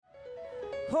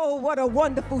Oh, what a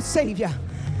wonderful Savior.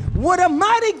 What a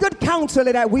mighty good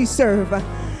counselor that we serve.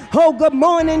 Oh, good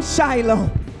morning,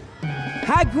 Shiloh.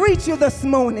 I greet you this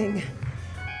morning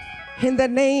in the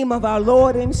name of our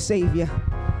Lord and Savior,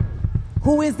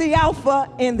 who is the Alpha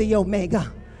and the Omega,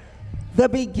 the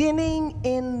beginning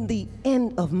and the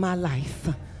end of my life.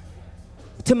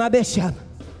 To my bishop,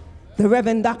 the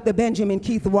Reverend Dr. Benjamin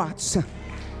Keith Watts.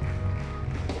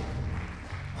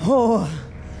 Oh,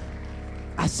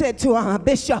 I said to our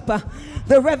bishop,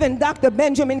 the Reverend Dr.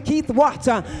 Benjamin Keith Watts,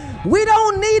 we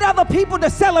don't need other people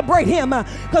to celebrate him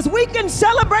because we can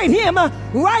celebrate him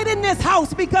right in this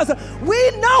house because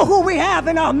we know who we have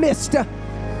in our midst. And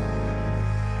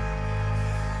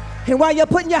while you're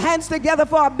putting your hands together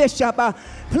for our bishop,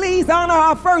 please honor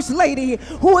our First Lady,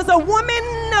 who is a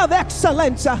woman of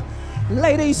excellence,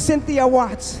 Lady Cynthia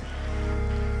Watts.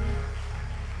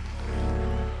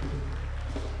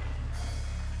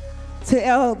 To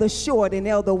Elder Short and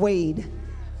Elder Wade,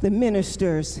 the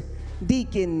ministers,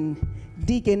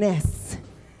 deaconess.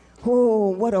 Oh,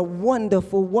 what a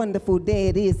wonderful, wonderful day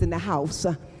it is in the house.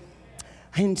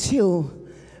 Until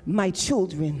my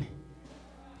children,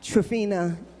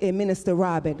 Trifina and Minister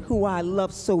Robert, who I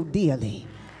love so dearly.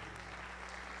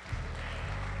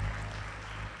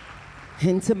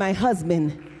 And to my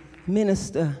husband,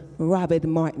 Minister Robert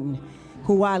Martin,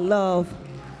 who I love,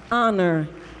 honor,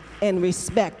 and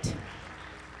respect.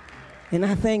 And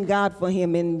I thank God for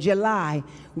him. In July,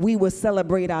 we will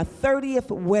celebrate our 30th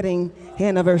wedding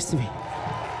anniversary.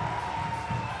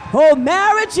 Oh,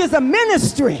 marriage is a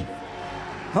ministry.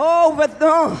 Oh, but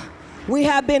we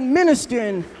have been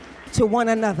ministering to one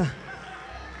another.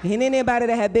 And anybody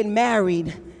that have been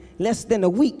married less than a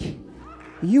week,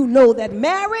 you know that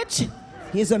marriage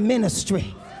is a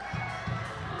ministry.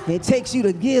 It takes you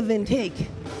to give and take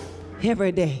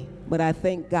every day. But I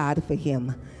thank God for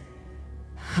him.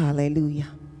 Hallelujah.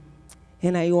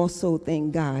 And I also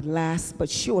thank God, last but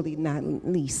surely not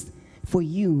least, for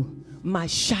you, my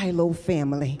Shiloh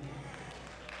family.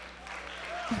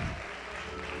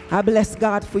 I bless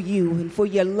God for you and for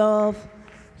your love,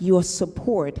 your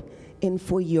support, and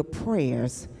for your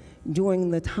prayers during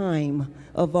the time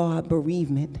of our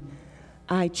bereavement.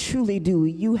 I truly do.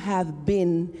 You have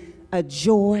been a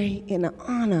joy and an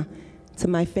honor to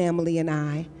my family and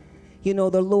I. You know,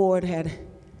 the Lord had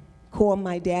called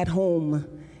my dad home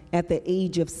at the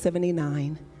age of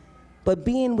 79, but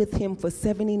being with him for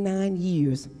 79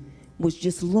 years was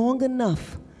just long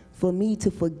enough for me to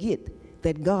forget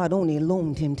that God only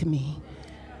loaned him to me.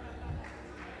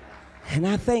 And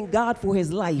I thank God for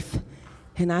his life,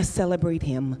 and I celebrate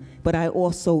him, but I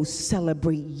also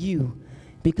celebrate you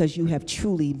because you have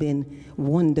truly been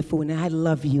wonderful, and I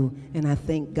love you, and I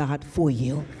thank God for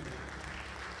you.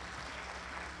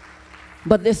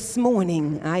 But this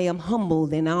morning, I am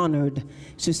humbled and honored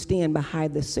to stand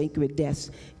behind the sacred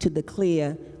desk to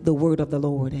declare the word of the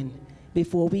Lord. And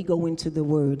before we go into the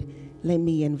word, let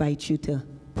me invite you to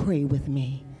pray with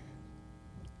me.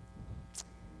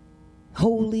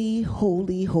 Holy,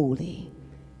 holy, holy,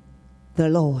 the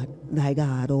Lord thy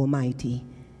God Almighty,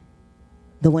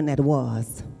 the one that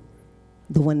was,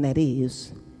 the one that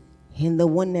is, and the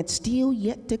one that's still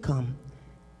yet to come.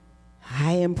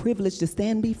 I am privileged to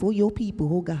stand before your people,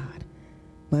 oh God,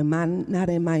 but not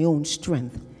in my own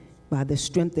strength, by the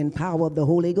strength and power of the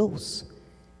Holy Ghost.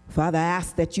 Father, I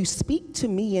ask that you speak to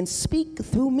me and speak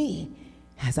through me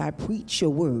as I preach your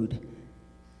word.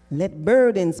 Let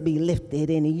burdens be lifted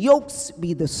and yokes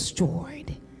be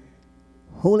destroyed.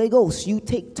 Holy Ghost, you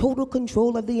take total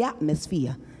control of the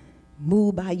atmosphere.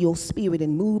 Move by your spirit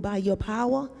and move by your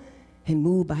power and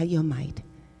move by your might.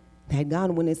 That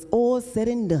God, when it's all said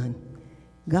and done,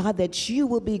 God, that you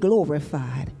will be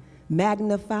glorified,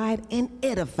 magnified, and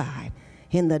edified,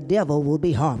 and the devil will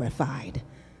be horrified.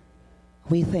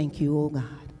 We thank you, oh God.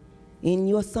 In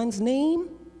your son's name,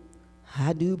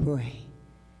 I do pray.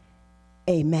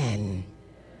 Amen.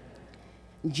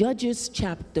 Judges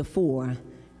chapter 4,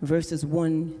 verses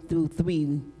 1 through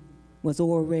 3 was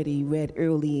already read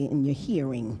early in your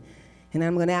hearing. And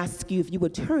I'm going to ask you if you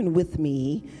would turn with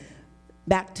me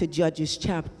back to Judges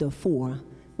chapter 4.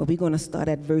 But we're going to start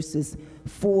at verses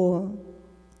 4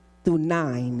 through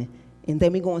 9, and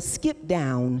then we're going to skip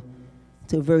down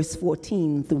to verse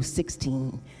 14 through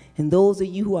 16. And those of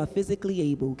you who are physically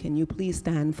able, can you please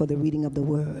stand for the reading of the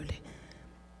word?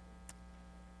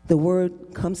 The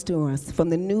word comes to us from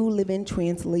the New Living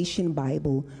Translation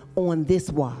Bible on this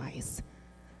wise.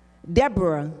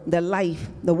 Deborah, the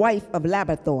wife of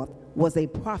Labathoth, was a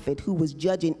prophet who was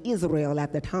judging Israel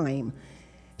at the time.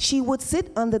 She would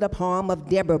sit under the palm of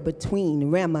Deborah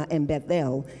between Ramah and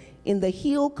Bethel in the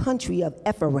hill country of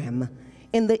Ephraim,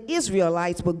 and the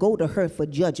Israelites would go to her for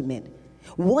judgment.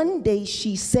 One day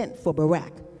she sent for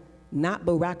Barak, not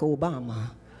Barack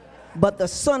Obama, but the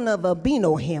son of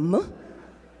Abinoam,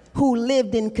 who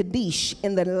lived in Kadesh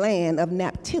in the land of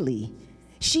Naphtali.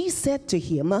 She said to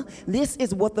him, "This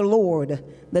is what the Lord,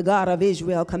 the God of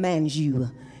Israel, commands you.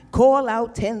 Call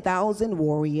out 10,000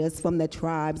 warriors from the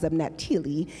tribes of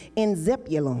Naphtali and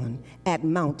Zebulun at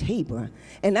Mount Tabor,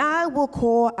 and I will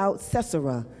call out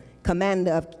Sisera,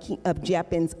 commander of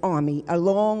Jabin's army,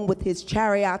 along with his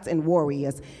chariots and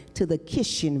warriors, to the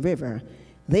Kishon River.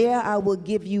 There I will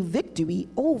give you victory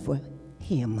over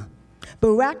him."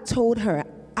 Barak told her,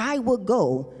 "I will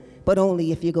go, but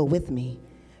only if you go with me."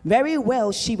 "Very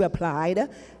well," she replied,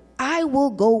 "I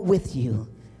will go with you,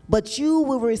 but you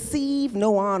will receive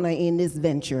no honor in this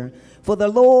venture, for the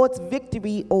Lord's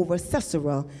victory over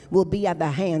Sisera will be at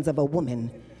the hands of a woman."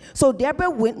 So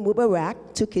Deborah went with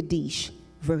Barak to Kadesh.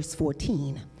 Verse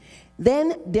 14.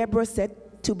 Then Deborah said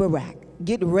to Barak,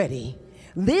 "Get ready.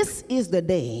 This is the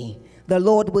day the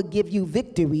Lord will give you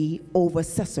victory over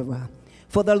Sisera,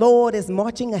 for the Lord is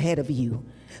marching ahead of you."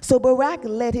 So Barak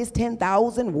led his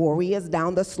 10,000 warriors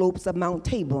down the slopes of Mount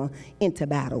Tabor into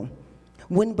battle.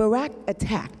 When Barak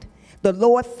attacked, the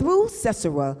Lord threw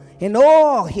Sisera and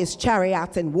all his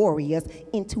chariots and warriors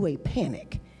into a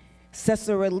panic.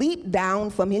 Sisera leaped down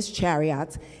from his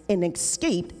chariots and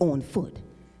escaped on foot.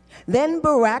 Then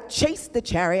Barak chased the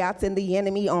chariots and the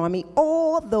enemy army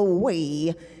all the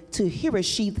way to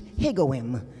Harosheth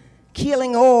Hagoyim,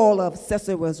 killing all of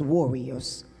Sisera's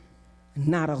warriors.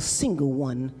 Not a single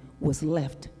one was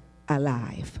left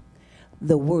alive.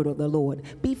 The word of the Lord.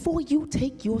 Before you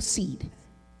take your seat,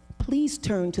 please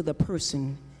turn to the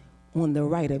person on the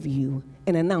right of you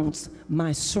and announce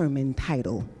my sermon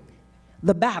title.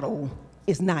 The battle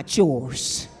is not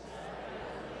yours.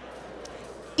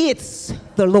 It's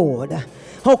the Lord.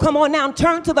 Oh, come on now,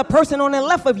 turn to the person on the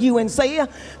left of you and say,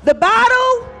 the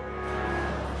battle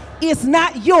is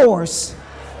not yours.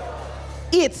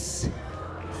 It's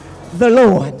the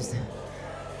Lord's.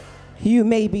 You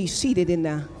may be seated in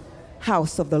the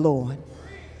house of the Lord.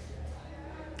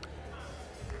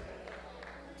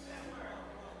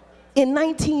 In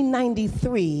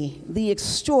 1993, the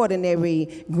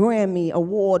extraordinary Grammy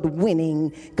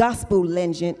Award-winning gospel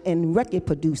legend and record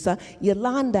producer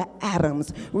Yolanda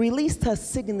Adams released her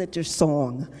signature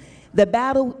song, "The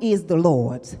Battle is the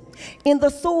Lord's." In the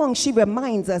song, she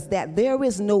reminds us that there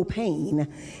is no pain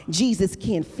Jesus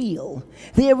can't feel.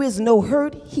 There is no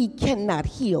hurt he cannot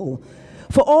heal.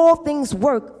 For all things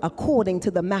work according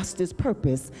to the Master's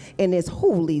purpose and his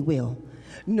holy will.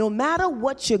 No matter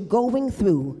what you're going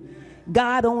through,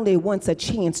 God only wants a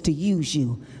chance to use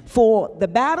you. For the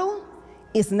battle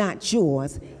is not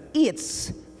yours,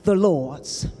 it's the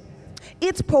Lord's.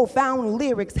 Its profound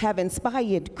lyrics have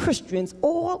inspired Christians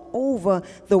all over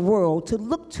the world to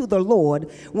look to the Lord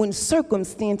when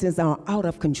circumstances are out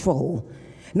of control.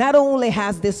 Not only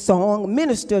has this song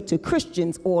ministered to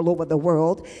Christians all over the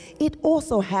world, it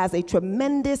also has a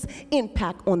tremendous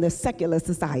impact on the secular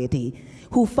society,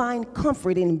 who find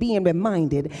comfort in being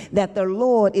reminded that the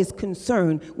Lord is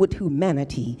concerned with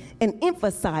humanity and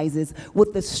emphasizes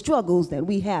with the struggles that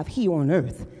we have here on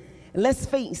earth. Let's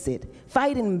face it,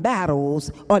 fighting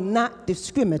battles are not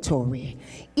discriminatory.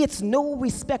 It's no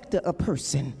respecter of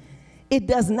person. It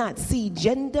does not see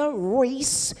gender,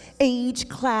 race, age,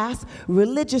 class,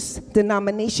 religious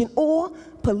denomination, or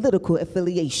political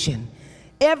affiliation.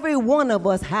 Every one of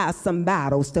us has some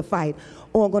battles to fight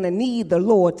or going to need the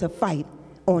Lord to fight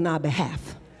on our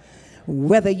behalf.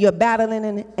 Whether you're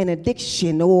battling an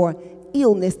addiction or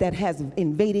illness that has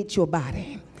invaded your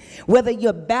body, whether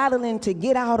you're battling to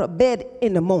get out of bed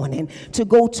in the morning, to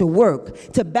go to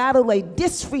work, to battle a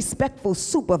disrespectful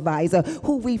supervisor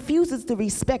who refuses to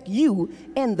respect you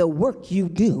and the work you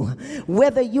do,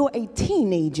 whether you're a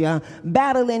teenager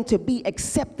battling to be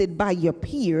accepted by your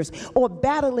peers or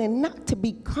battling not to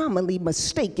be commonly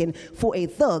mistaken for a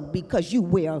thug because you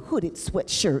wear a hooded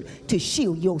sweatshirt to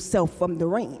shield yourself from the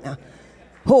rain,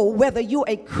 or whether you're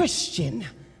a Christian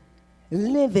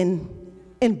living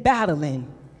and battling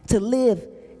to live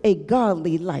a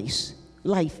godly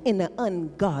life in an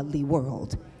ungodly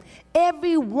world.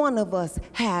 Every one of us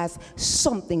has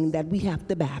something that we have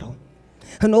to battle.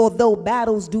 And although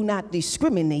battles do not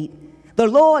discriminate, the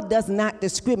Lord does not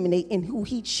discriminate in who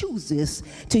he chooses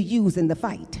to use in the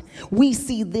fight. We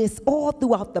see this all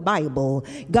throughout the Bible.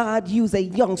 God used a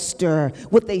youngster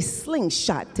with a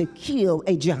slingshot to kill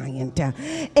a giant,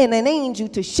 and an angel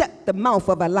to shut the mouth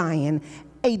of a lion,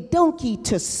 a donkey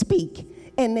to speak,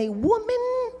 and a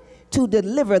woman to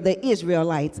deliver the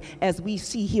Israelites, as we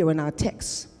see here in our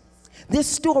text. This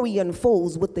story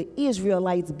unfolds with the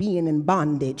Israelites being in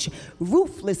bondage,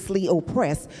 ruthlessly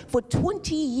oppressed for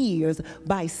 20 years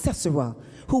by Sisera,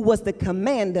 who was the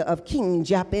commander of King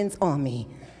Jabin's army.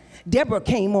 Deborah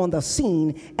came on the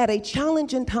scene at a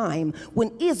challenging time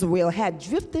when Israel had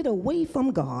drifted away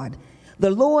from God. The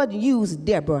Lord used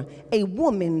Deborah, a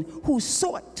woman who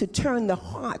sought to turn the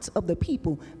hearts of the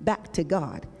people back to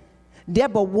God.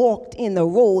 Deborah walked in the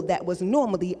role that was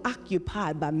normally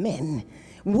occupied by men.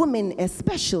 Women,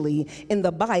 especially in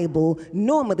the Bible,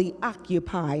 normally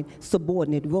occupied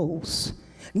subordinate roles.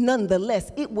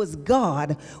 Nonetheless, it was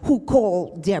God who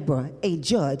called Deborah, a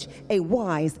judge, a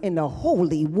wise and a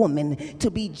holy woman, to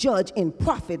be judge and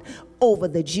prophet over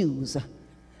the Jews.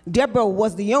 Deborah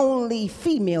was the only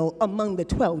female among the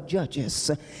 12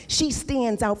 judges. She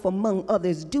stands out among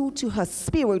others due to her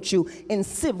spiritual and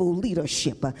civil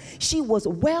leadership. She was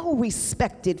well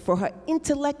respected for her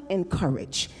intellect and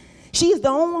courage. She is the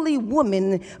only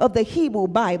woman of the Hebrew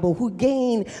Bible who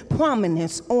gained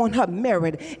prominence on her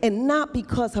merit and not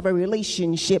because of a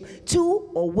relationship to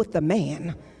or with a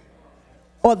man.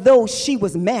 Although she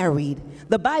was married,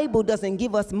 the Bible doesn't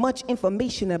give us much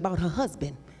information about her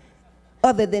husband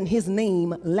other than his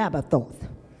name, Labathoth.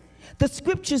 The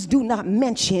scriptures do not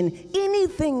mention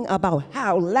anything about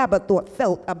how Labathoth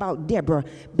felt about Deborah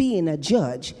being a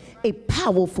judge, a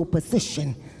powerful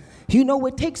position. You know,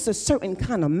 it takes a certain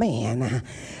kind of man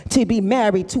to be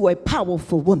married to a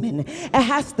powerful woman. It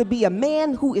has to be a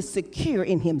man who is secure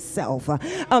in himself,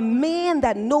 a man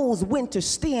that knows when to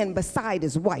stand beside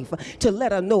his wife to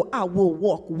let her know, I will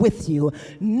walk with you.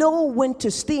 Know when to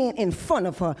stand in front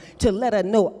of her to let her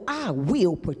know, I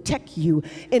will protect you.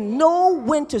 And know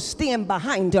when to stand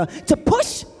behind her to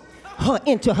push her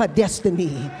into her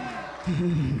destiny.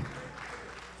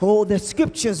 Oh, the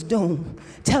scriptures don't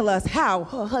tell us how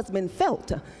her husband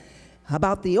felt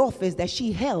about the office that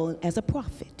she held as a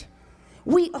prophet.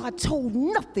 We are told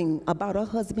nothing about her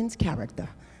husband's character.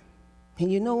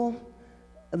 And you know,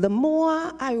 the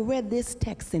more I read this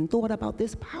text and thought about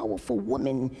this powerful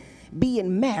woman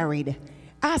being married,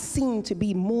 I seemed to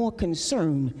be more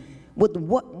concerned with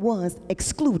what was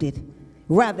excluded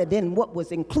rather than what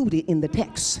was included in the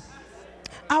text.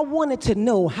 I wanted to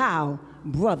know how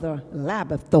Brother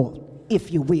Labathoth,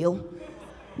 if you will,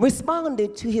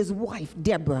 responded to his wife,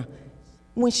 Deborah,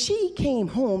 when she came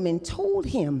home and told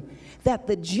him that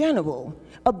the general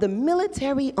of the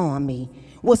military army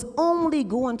was only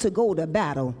going to go to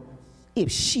battle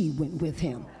if she went with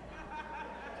him.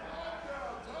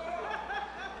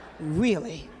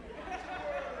 Really?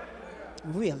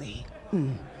 Really?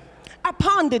 I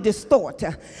pondered this thought.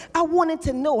 I wanted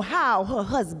to know how her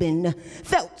husband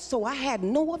felt, so I had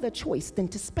no other choice than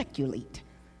to speculate.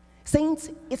 Saints,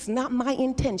 it's not my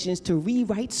intentions to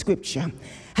rewrite scripture.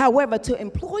 However, to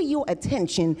employ your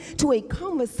attention to a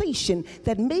conversation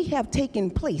that may have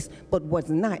taken place but was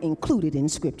not included in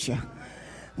scripture.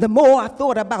 The more I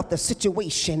thought about the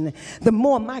situation, the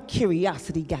more my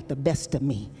curiosity got the best of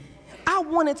me. I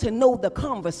wanted to know the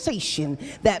conversation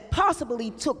that possibly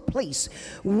took place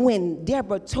when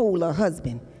Deborah told her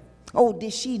husband. Oh,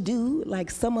 did she do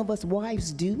like some of us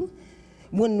wives do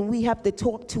when we have to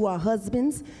talk to our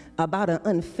husbands about an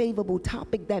unfavorable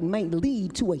topic that might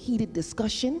lead to a heated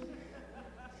discussion?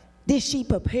 Did she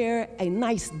prepare a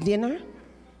nice dinner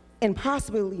and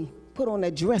possibly put on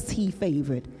a dress he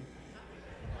favored?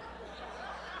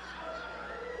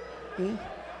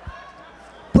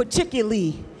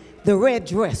 Particularly the red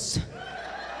dress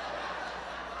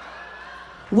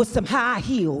with some high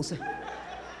heels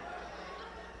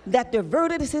that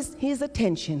diverted his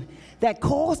attention, that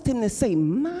caused him to say,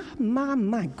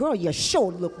 my, girl, you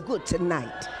sure look good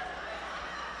tonight.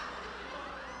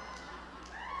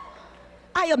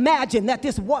 I imagine that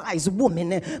this wise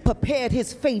woman prepared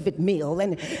his favorite meal,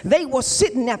 and they were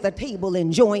sitting at the table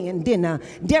enjoying dinner.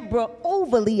 Deborah,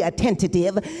 overly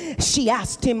attentive, she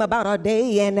asked him about her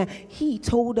day, and he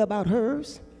told about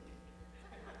hers.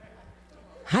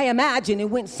 I imagine it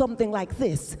went something like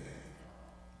this.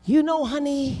 You know,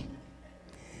 honey,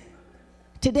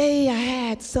 today I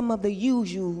had some of the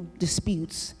usual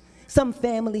disputes. Some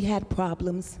family had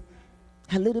problems,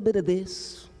 a little bit of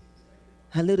this,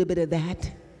 a little bit of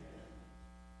that.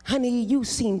 Honey, you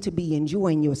seem to be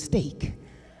enjoying your steak.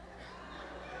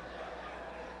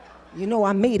 You know,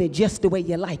 I made it just the way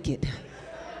you like it,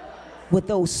 with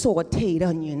those sauteed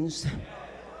onions,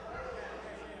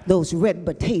 those red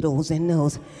potatoes, and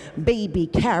those baby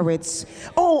carrots.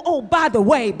 Oh, by the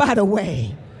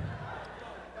way,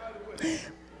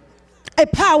 a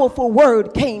powerful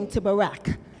word came to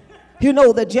Barak. you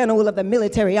know, the general of the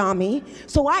military army.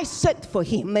 So I sent for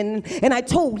him and I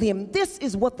told him, this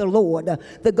is what the Lord,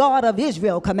 the God of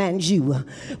Israel, commands you.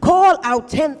 Call out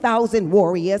 10,000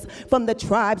 warriors from the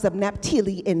tribes of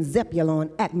Naphtali and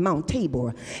Zebulun at Mount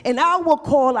Tabor. And I will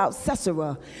call out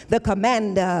Sisera, the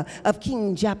commander of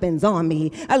King Jabin's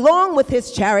army, along with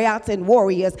his chariots and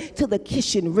warriors to the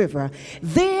Kishon River.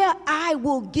 There I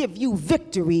will give you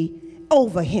victory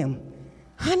over him.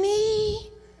 Honey,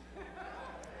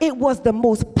 it was the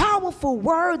most powerful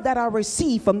word that I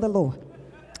received from the Lord.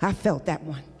 I felt that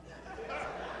one.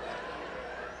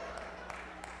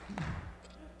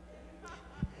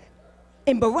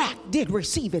 And Barak did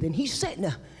receive it, and he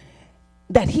said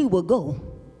that he will go,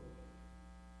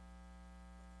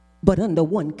 but under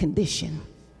one condition.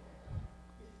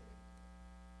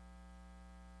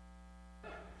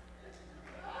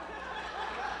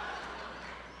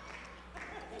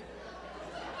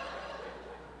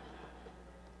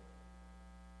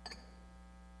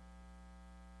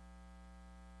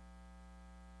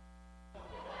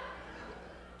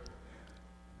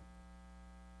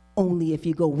 Only if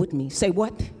you go with me. Say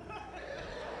what?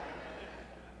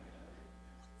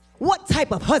 What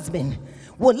type of husband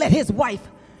will let his wife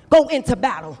go into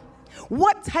battle?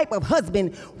 What type of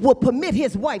husband will permit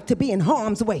his wife to be in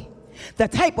harm's way? The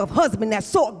type of husband that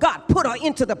saw God put her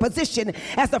into the position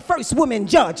as the first woman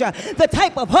judge. The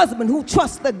type of husband who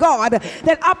trusts the God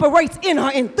that operates in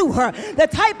her and through her. The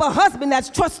type of husband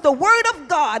that trusts the word of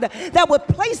God that was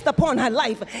placed upon her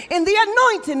life and the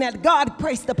anointing that God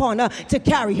placed upon her to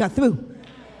carry her through.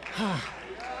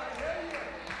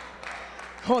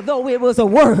 Although it was a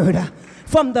word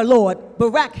from the Lord,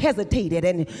 Barak hesitated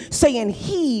and saying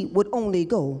he would only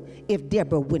go if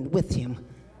Deborah went with him.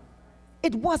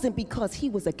 It wasn't because he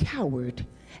was a coward,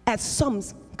 as some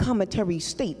commentaries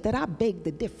state, that I beg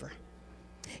to differ.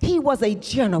 He was a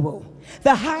general,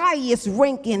 the highest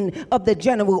ranking of the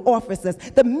general officers,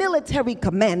 the military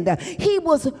commander. He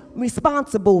was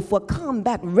responsible for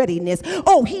combat readiness.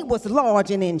 Oh, he was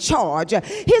large and in charge.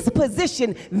 His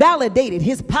position validated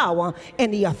his power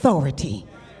and the authority.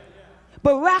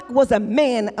 Barak was a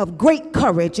man of great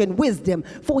courage and wisdom,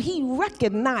 for he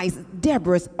recognized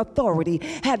Deborah's authority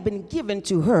had been given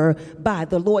to her by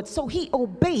the Lord. So he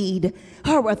obeyed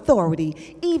her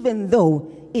authority, even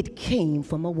though it came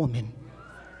from a woman.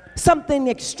 Something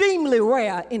extremely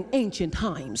rare in ancient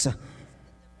times.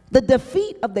 The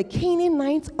defeat of the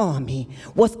Canaanite army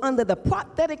was under the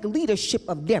prophetic leadership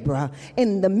of Deborah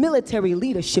and the military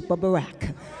leadership of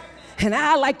Barak. And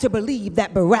I like to believe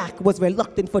that Barak was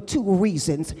reluctant for two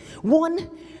reasons.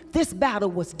 One, this battle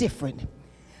was different.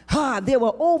 There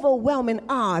were overwhelming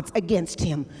odds against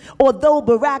him. Although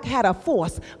Barak had a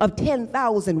force of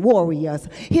 10,000 warriors,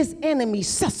 his enemy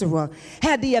Sisera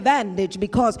had the advantage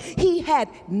because he had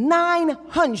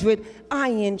 900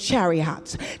 iron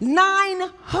chariots.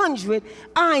 900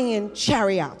 iron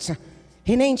chariots.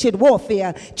 In ancient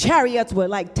warfare, chariots were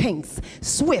like tanks,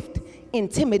 swift,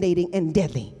 intimidating, and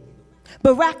deadly.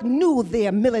 Barak knew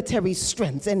their military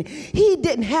strengths, and he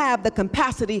didn't have the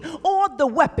capacity or the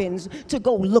weapons to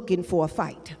go looking for a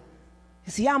fight.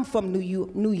 You see, I'm from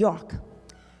New York,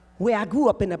 where I grew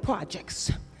up in the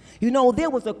projects. You know,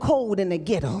 there was a code in the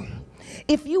ghetto.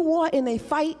 If you were in a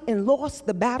fight and lost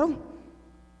the battle,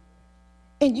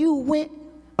 and you went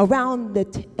around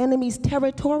the enemy's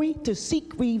territory to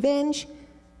seek revenge,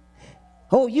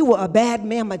 oh, you were a bad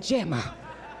mamma jamma.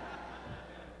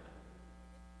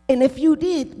 And if you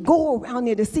did go around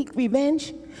there to seek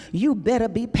revenge, you better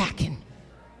be packing.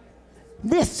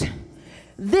 This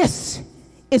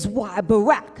is why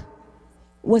Barak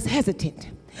was hesitant.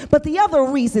 But the other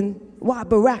reason why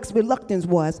Barak's reluctance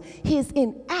was his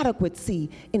inadequacy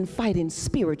in fighting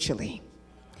spiritually.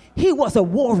 He was a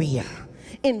warrior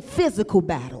in physical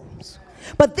battles.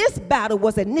 But this battle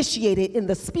was initiated in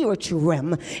the spiritual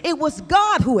realm. It was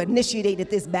God who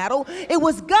initiated this battle. It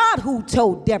was God who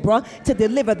told Deborah to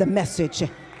deliver the message.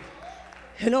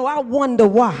 You know, I wonder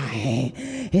why.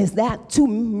 Is that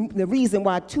the reason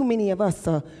why too many of us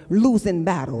are losing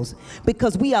battles?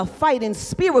 Because we are fighting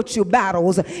spiritual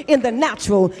battles in the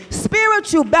natural.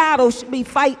 Spiritual battles should be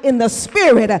fight in the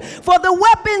spirit. For the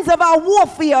weapons of our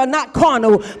warfare are not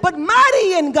carnal, but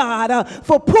mighty in God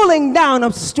for pulling down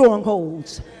of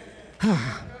strongholds.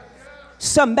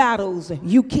 Some battles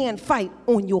you can't fight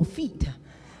on your feet.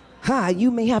 You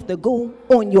may have to go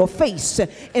on your face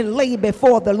and lay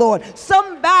before the Lord.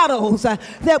 Some battles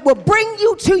that will bring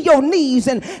you to your knees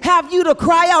and have you to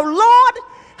cry out, Lord,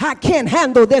 I can't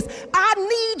handle this. I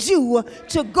need you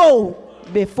to go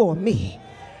before me.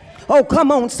 Oh,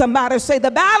 come on, somebody say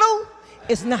the battle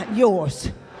is not yours.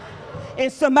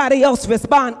 And somebody else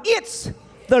respond, it's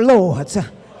the Lord's.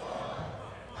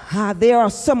 There are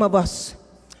some of us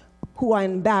who are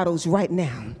in battles right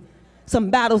now. Some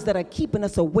battles that are keeping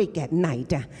us awake at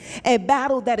night. A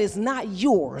battle that is not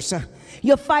yours.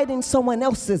 You're fighting someone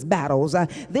else's battles.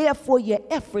 Therefore, your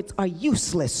efforts are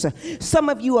useless. Some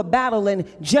of you are battling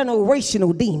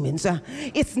generational demons.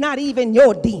 It's not even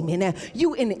your demon.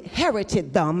 You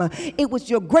inherited them. It was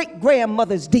your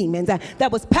great-grandmother's demons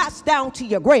that was passed down to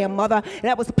your grandmother,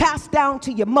 that was passed down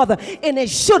to your mother, and it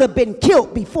should have been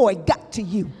killed before it got to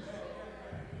you.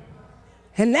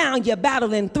 And now you're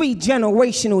battling 3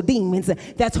 generational demons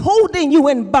that's holding you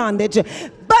in bondage,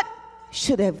 but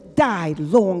should have died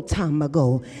long time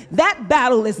ago. That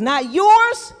battle is not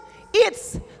yours,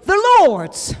 it's the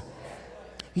Lord's.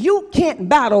 You can't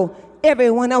battle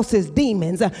everyone else's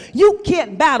demons. You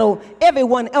can't battle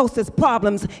everyone else's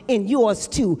problems in yours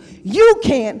too. You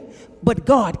can, but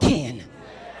God can.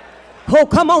 Oh,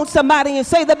 come on, somebody, and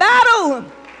say the battle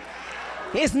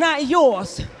is not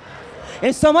yours.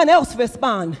 And someone else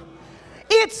respond,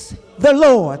 it's the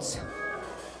Lord's.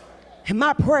 And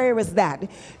my prayer is that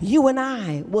you and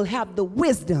I will have the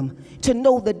wisdom to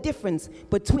know the difference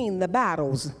between the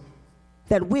battles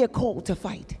that we're called to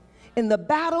fight and the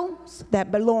battles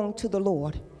that belong to the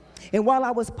Lord. And while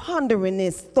I was pondering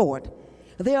this thought,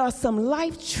 there are some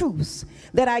life truths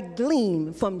that I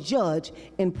gleaned from Judge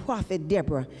and Prophet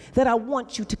Deborah that I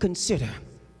want you to consider.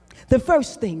 The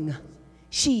first thing,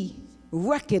 she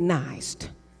recognized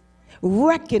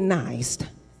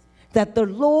that the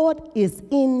Lord is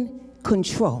in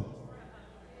control.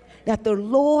 That the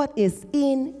Lord is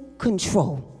in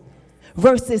control.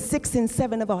 Verses 6 and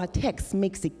 7 of our text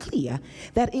makes it clear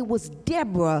that it was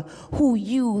Deborah who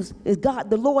used, God,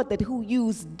 the Lord that who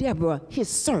used Deborah, his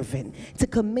servant, to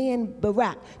command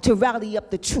Barak to rally up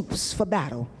the troops for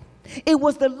battle. It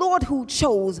was the Lord who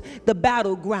chose the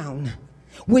battleground.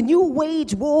 When you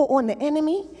wage war on the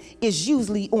enemy, it's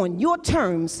usually on your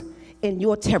terms in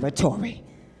your territory.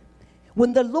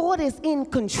 When the Lord is in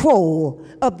control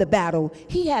of the battle,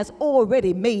 he has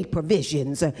already made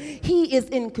provisions. He is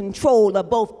in control of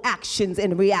both actions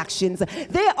and reactions.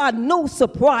 There are no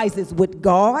surprises with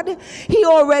God. He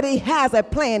already has a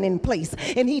plan in place,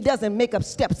 and he doesn't make up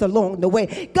steps along the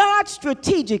way. God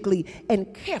strategically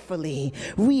and carefully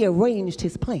rearranged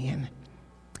his plan.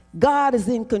 God is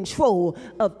in control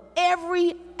of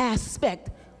every aspect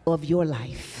of your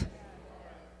life.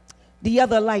 The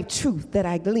other life truth that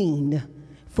I gleaned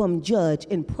from Judge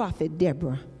and Prophet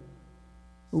Deborah,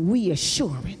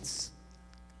 reassurance.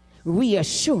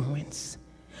 Reassurance.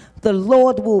 The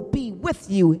Lord will be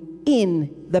with you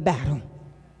in the battle.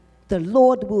 The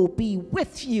Lord will be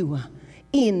with you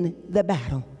in the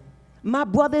battle. My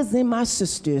brothers and my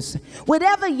sisters,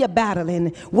 whatever you're battling,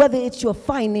 whether it's your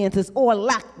finances or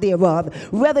lack thereof,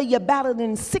 whether you're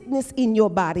battling sickness in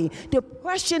your body,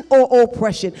 depression or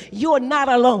oppression, you're not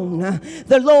alone.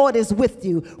 The Lord is with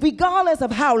you. Regardless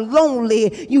of how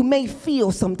lonely you may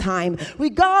feel sometime,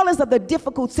 regardless of the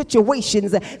difficult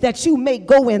situations that you may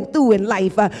go through in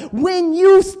life, when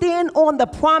you stand on the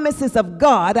promises of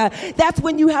God, that's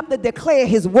when you have to declare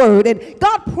his word. And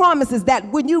God promises that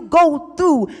when you go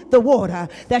through the water,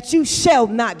 that you shall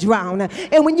not drown.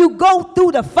 And when you go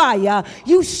through the fire,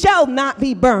 you shall not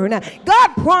be burned. God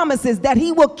promises that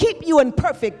he will keep you in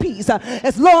perfect peace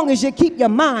as long as you keep your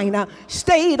mind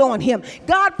stayed on him.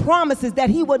 God promises that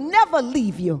he will never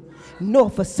leave you nor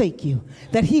forsake you,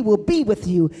 that he will be with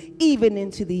you even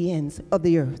into the ends of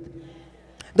the earth.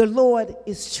 The Lord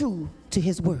is true to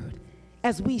his word,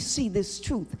 as we see this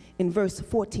truth in verse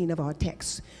 14 of our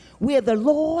text, where the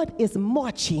Lord is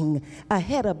marching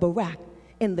ahead of Barak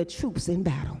and the troops in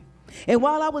battle. And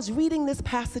while I was reading this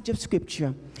passage of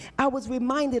scripture, I was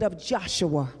reminded of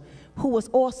Joshua, who was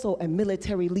also a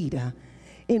military leader,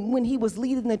 and when he was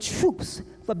leading the troops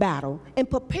for battle and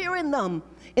preparing them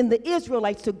and the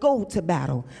Israelites to go to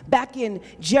battle back in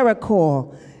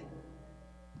Jericho.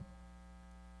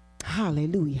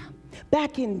 Hallelujah.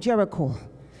 Back in Jericho,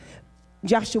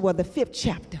 Joshua, the 5th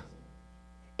chapter.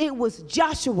 It was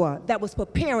Joshua that was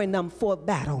preparing them for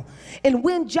battle. And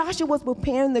when Joshua was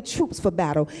preparing the troops for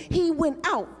battle, he went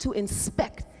out to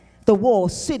inspect the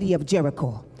walled city of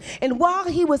Jericho. And while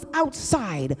he was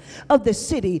outside of the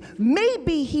city,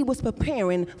 maybe he was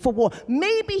preparing for war.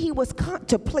 Maybe he was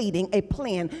contemplating a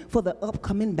plan for the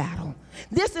upcoming battle.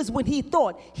 This is when he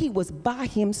thought he was by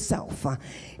himself.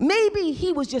 Maybe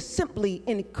he was just simply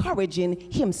encouraging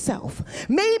himself.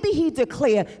 Maybe he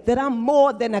declared that I'm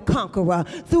more than a conqueror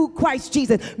through Christ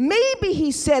Jesus. Maybe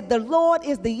he said the Lord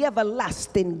is the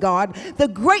everlasting God, the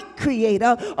great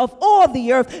creator of all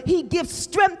the earth. He gives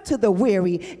strength to the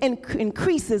weary and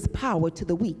increases power to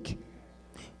the weak.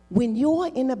 when you're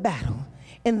in a battle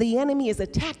and the enemy is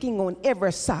attacking on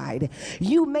every side,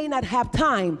 you may not have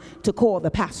time to call the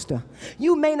pastor.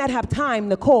 You may not have time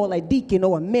to call a deacon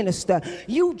or a minister.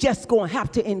 You just gonna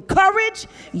have to encourage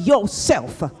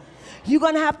yourself. You're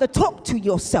going to have to talk to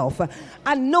yourself.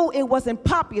 I know it wasn't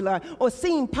popular or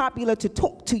seemed popular to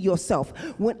talk to yourself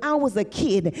when I was a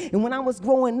kid and when I was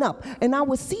growing up, and I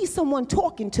would see someone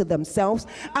talking to themselves.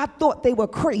 I thought they were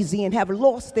crazy and have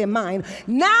lost their mind.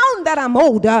 Now that I'm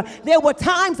older, there were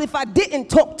times if I didn't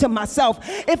talk to myself,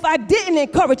 if I didn't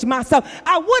encourage myself,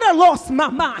 I would have lost my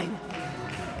mind.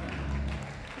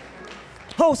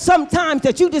 Oh, sometimes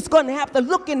that you're just going to have to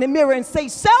look in the mirror and say,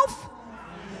 self,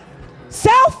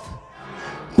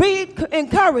 be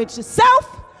encouraged.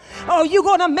 Self, oh, you're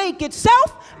going to make it.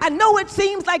 Self, I know it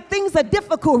seems like things are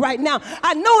difficult right now.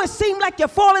 I know it seems like you're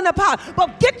falling apart,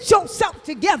 but get yourself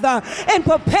together and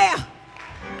prepare.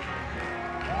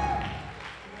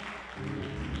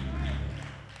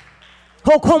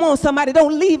 Oh, come on, somebody.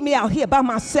 Don't leave me out here by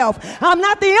myself. I'm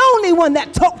not the only one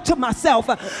that talk to myself.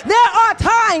 There are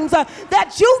times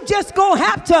that you just going to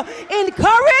have to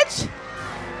encourage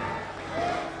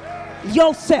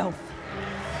yourself.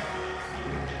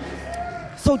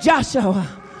 So Joshua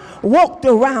walked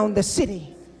around the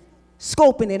city,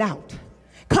 scoping it out,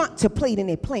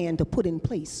 contemplating a plan to put in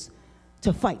place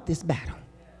to fight this battle.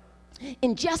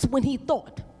 And just when he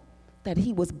thought that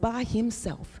he was by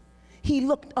himself, he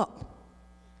looked up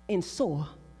and saw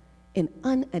an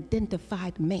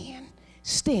unidentified man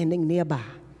standing nearby.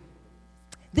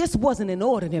 This wasn't an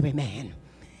ordinary man.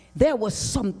 There was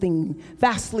something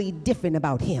vastly different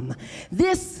about him.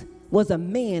 This was a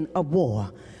man of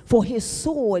war, for his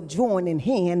sword drawn in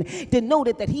hand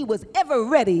denoted that he was ever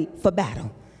ready for battle.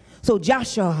 So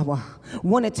Joshua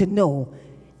wanted to know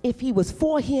if he was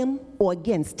for him or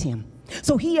against him.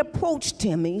 So he approached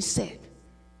him and he said,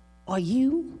 "Are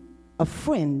you a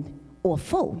friend or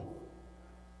foe?"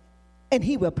 And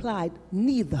he replied,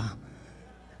 "Neither.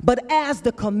 But as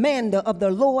the commander of the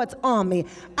Lord's army,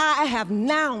 I have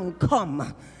now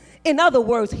come." In other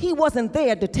words, he wasn't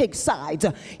there to take sides.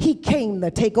 He came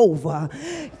to take over.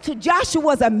 To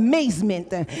Joshua's amazement,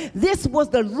 this was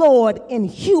the Lord in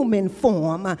human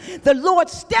form. The Lord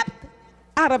stepped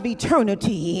out of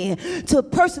eternity to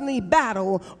personally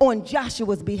battle on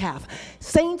Joshua's behalf.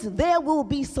 Saints, there will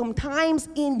be some times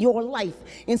in your life,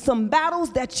 in some battles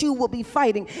that you will be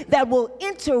fighting, that will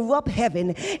interrupt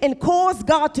heaven and cause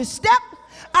God to step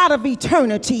out of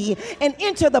eternity and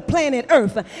enter the planet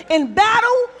Earth and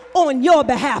battle on your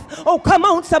behalf. Oh, come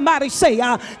on, somebody say,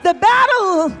 the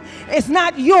battle is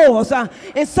not yours.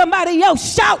 And somebody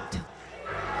else shout,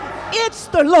 it's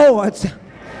the Lord's.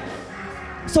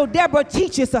 So Deborah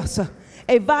teaches us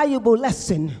a valuable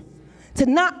lesson to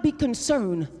not be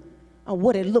concerned on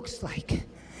what it looks like.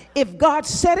 If God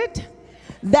said it,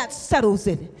 that settles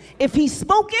it. If he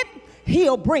spoke it,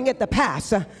 he'll bring it to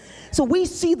pass. So we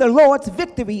see the Lord's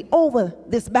victory over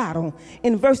this battle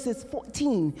in verses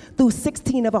 14 through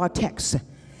 16 of our text.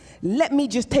 Let me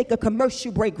just take a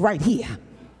commercial break right here.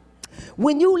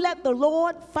 When you let the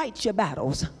Lord fight your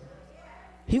battles,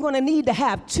 you're going to need to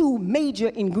have two major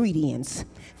ingredients: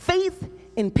 faith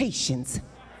and patience.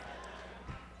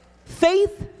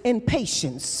 Faith and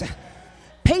patience.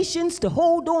 Patience to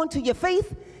hold on to your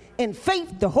faith, and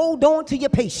faith to hold on to your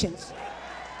patience.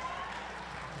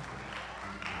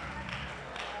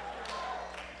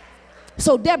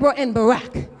 So Deborah and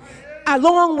Barak,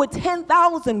 along with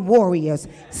 10,000 warriors,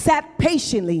 sat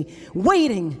patiently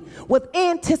waiting with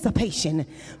anticipation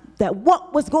that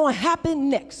what was going to happen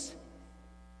next.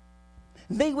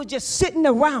 They were just sitting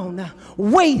around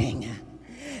waiting.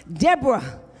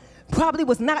 Deborah probably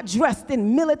was not dressed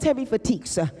in military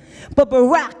fatigues, but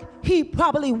Barak, he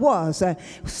probably was,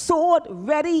 sword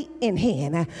ready in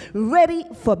hand, ready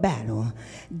for battle.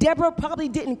 Deborah probably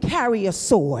didn't carry a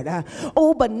sword,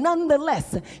 but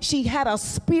nonetheless, she had a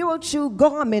spiritual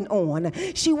garment on.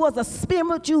 She was a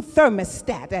spiritual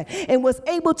thermostat and was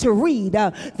able to read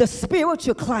the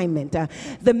spiritual climate.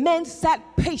 The men sat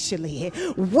patiently,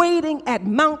 waiting at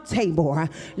Mount Tabor,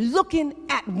 looking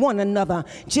at one another,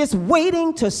 just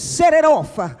waiting to set it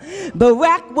off.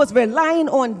 Barak was relying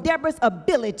on Deborah's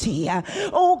ability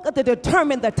to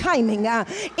determine the timing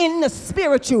in the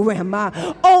spiritual realm.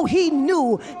 He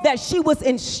knew that she was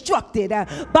instructed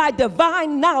by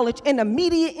divine knowledge and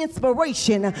immediate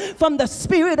inspiration from the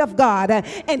Spirit of God,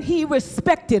 and he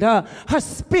respected her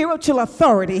spiritual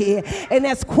authority. And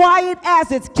as quiet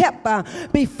as it's kept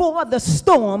before the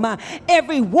storm,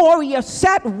 every warrior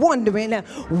sat wondering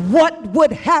what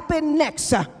would happen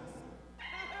next.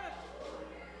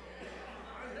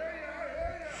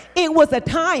 It was a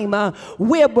time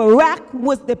where Barak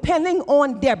was depending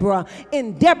on Deborah,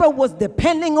 and Deborah was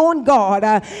depending on God.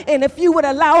 And if you would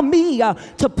allow me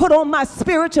to put on my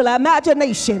spiritual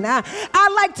imagination,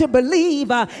 I like to believe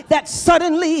that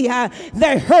suddenly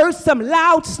they heard some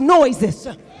loud noises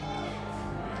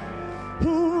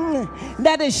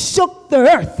that it shook the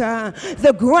earth.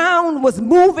 The ground was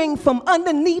moving from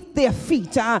underneath their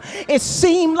feet. It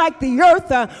seemed like the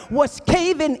earth was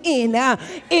caving in.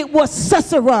 It was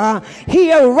Sisera.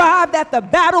 He arrived at the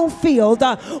battlefield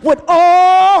with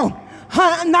all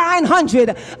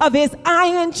 900 of his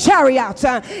iron chariots.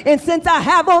 And since I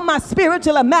have on my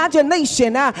spiritual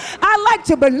imagination, I like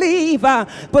to believe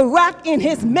Barak and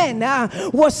his men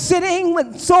were sitting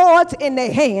with swords in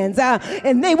their hands,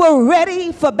 and they were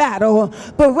ready for battle.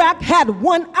 Barak had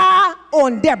one eye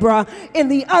on Deborah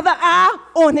and the other eye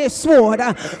on his sword.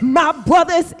 My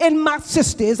brothers and my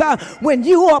sisters, when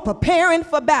you are preparing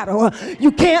for battle,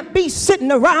 you can't be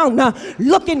sitting around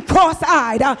looking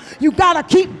cross-eyed. You got to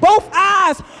keep both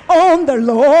eyes on the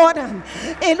Lord.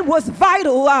 It was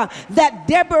vital that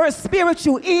Deborah's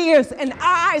spiritual ears and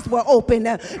eyes were open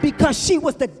because she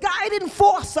was the guiding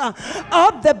force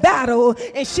of the battle,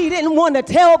 and she didn't want to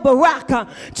tell Barak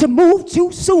to move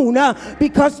too soon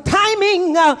because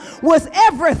timing was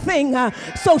everything.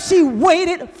 So she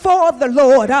waited for the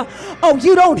Lord. Oh,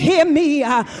 you don't hear me?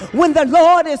 When the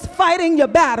Lord is fighting your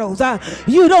battles,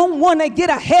 you don't want to get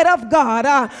ahead of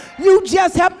God. You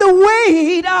just have to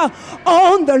wait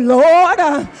on the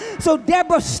Lord. So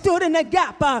Deborah stood in the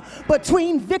gap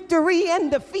between victory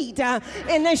and defeat, and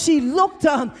then she looked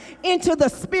into the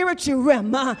spiritual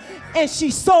realm, and she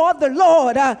saw the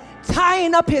Lord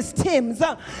tying up his Timbs,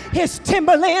 his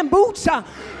Timberland boots,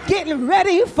 getting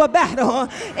ready for battle.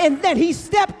 And then he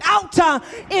stepped out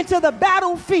into the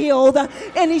battlefield,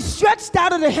 and he stretched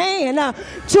out of the hand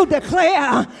to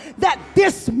declare that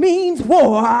this means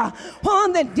war.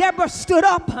 And then Deborah stood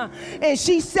up and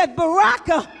she said, Barak,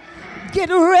 get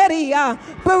ready.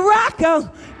 Barak,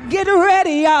 get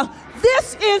ready.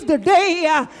 This is the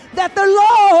day that the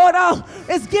Lord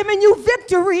is giving you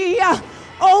victory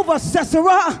over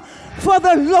Sisera. For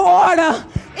the Lord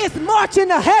is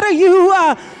marching ahead of you.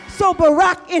 So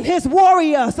Barak and his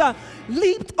warriors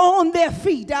leaped on their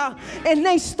feet and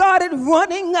they started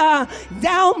running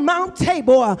down Mount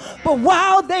Tabor. But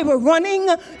while they were running,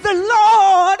 the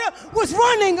Lord was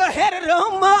running ahead of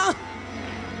them.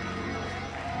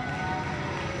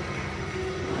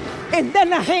 And then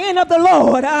the hand of the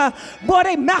Lord brought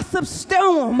a massive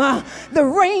storm, the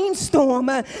rainstorm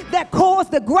that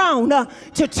caused the ground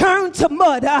to turn to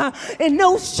mud. And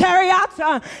those chariots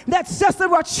that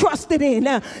Sisera trusted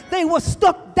in, they were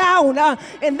stuck down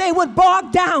and they would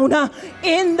bog down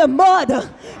in the mud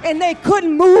and they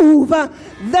couldn't move.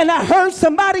 Then I heard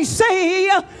somebody say,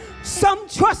 some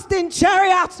trust in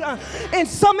chariots and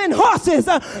some in horses,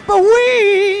 but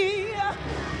we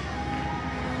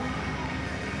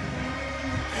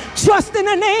trust in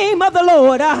the name of the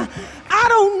Lord. I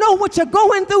don't know what you're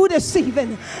going through this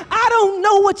evening. I don't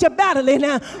know what you're battling,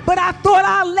 but I thought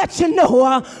I'll let you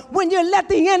know when you let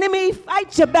the enemy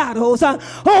fight your battles.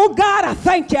 Oh God, I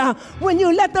thank you. When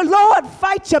you let the Lord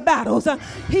fight your battles,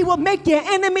 he will make your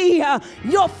enemy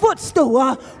your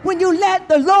footstool. When you let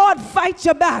the Lord fight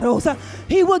your battles,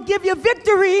 he will give you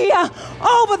victory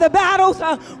over the battles.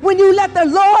 When you let the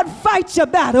Lord fight your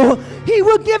battle, he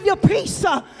will give you peace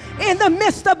in the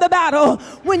midst of the battle.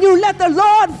 When you let the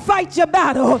Lord fight your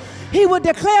battle, he will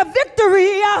declare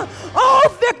victory,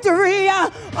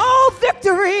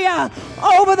 victory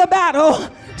over the battle.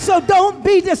 So don't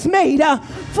be dismayed,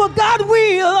 for God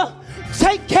will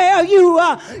take care of you.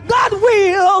 God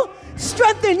will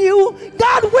strengthen you.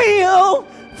 God will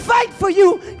fight for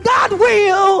you. God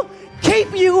will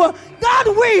keep you. God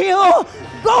will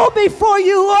go before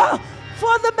you.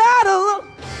 For the battle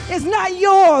is not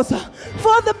yours.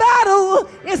 For the battle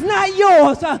is not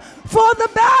yours. For the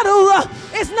battle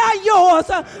is not yours.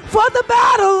 For the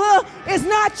battle is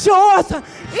not yours.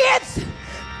 It's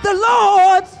the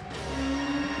Lord's